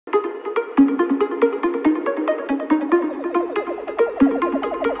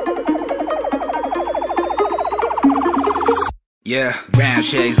Yeah, round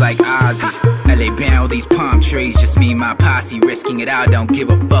shades like Ozzy. LA bound with these palm trees, just me and my posse. Risking it all, don't give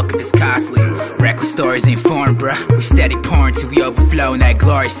a fuck if it's costly. Reckless stories ain't foreign, bruh. We steady pouring till we overflow in that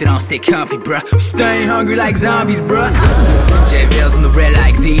glory, so don't stay comfy, bruh. We staying hungry like zombies, bruh. J-Bills on the red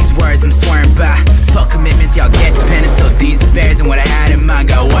like these words I'm swearing by. Fuck commitments, y'all get dependent. So these affairs and what I had in mind.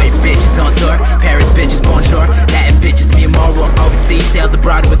 Got white bitches on tour, Paris bitches bonjour, Latin bitches me and more. We're overseas, sailed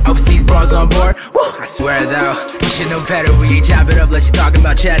abroad with overseas bras on board. Woo! I swear though, you should know better. We ain't chop it up unless you're talking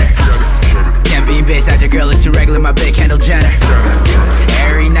about cheddar. Can't be based out your girl, it's too regular, my big Kendall Jenner.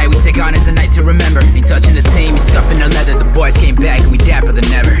 Every night we take on as a night to remember. Ain't touching the team, he's scuffing the leather. The boys came back and we dapper than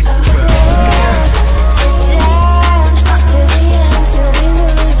ever.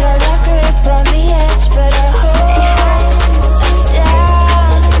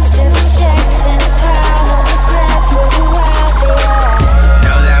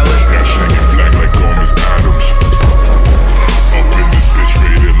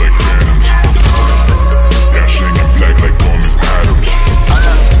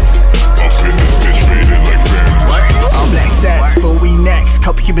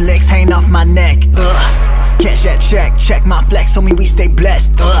 Couple Cuban legs hanging off my neck. Cash that check my flex, homie, we stay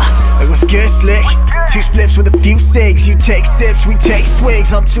blessed. It was good, slick. 2 spliffs with a few cigs. You take sips, we take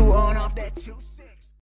swigs. I'm too on.